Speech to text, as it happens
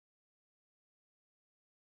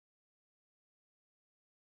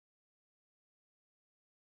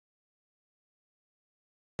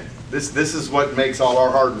this is what makes all our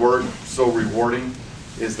hard work so rewarding,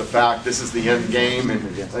 is the fact this is the end game.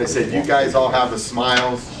 And like I said, you guys all have the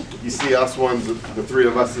smiles. You see us ones, the three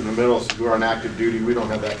of us in the middle who are on active duty, we don't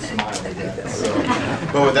have that smile yet. So,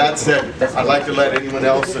 but with that said, I'd like to let anyone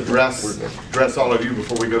else address all of you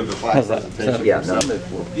before we go to the plaque presentation. Yeah,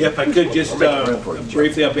 if I could just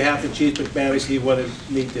briefly, on behalf of Chief McManus, he wanted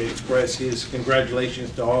me to express his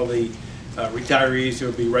congratulations to all the retirees who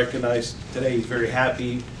will be recognized today. He's very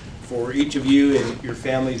happy for each of you and your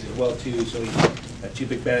families as well too. So Chief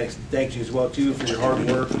McManus thanks you as well too for your hard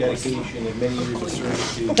work, dedication, and many years of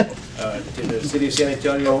service to the city of San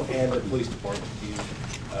Antonio and the police department. You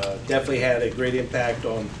definitely had a great impact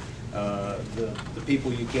on the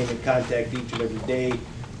people you came in contact each and every day,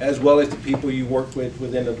 as well as the people you worked with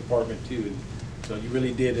within the department too. And so you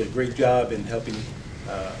really did a great job in helping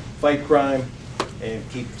fight crime and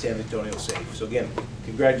keep San Antonio safe. So again,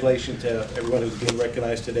 congratulations to everyone who's being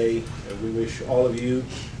recognized today. We wish all of you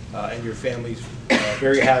and your families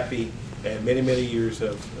very happy and many, many years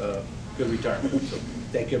of good retirement. So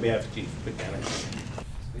thank you on behalf of Chief McManus.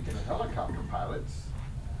 Speaking of helicopter pilots,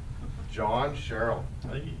 John Sherrill,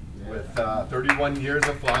 with 31 years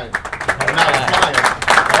of flying.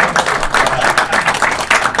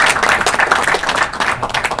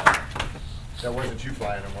 That wasn't you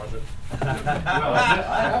flying them, was it? Well,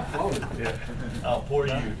 I have flown it. Yeah. Oh, poor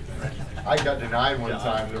you. I got denied one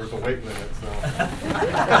time. There was a weight limit, so.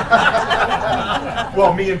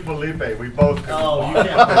 Well, me and Felipe, we both couldn't Oh, you fly.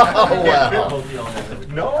 can't. Oh, wow.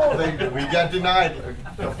 No, we got denied.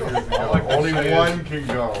 Only one can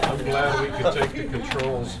go. I'm glad we could take the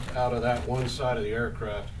controls out of that one side of the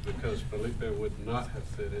aircraft because Felipe would not have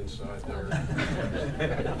fit inside there.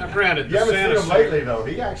 Now, granted, You the haven't Santa seen him lately, though.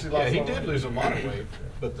 He actually lost. Yeah, he some did weight. lose a lot of weight,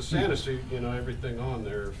 but the Santa suit, you know, everything on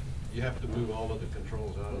there, you have to move all of the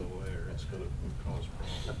controls out of the way or it's going to cause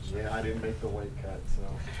problems. Yeah, I didn't make the weight cut, so.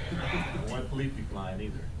 I don't want Felipe flying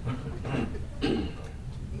either.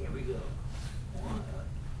 Here we go. 1,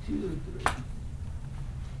 2, 3.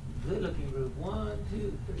 Good looking group. 1,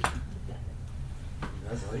 2, 3.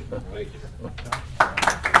 That's like, Thank you.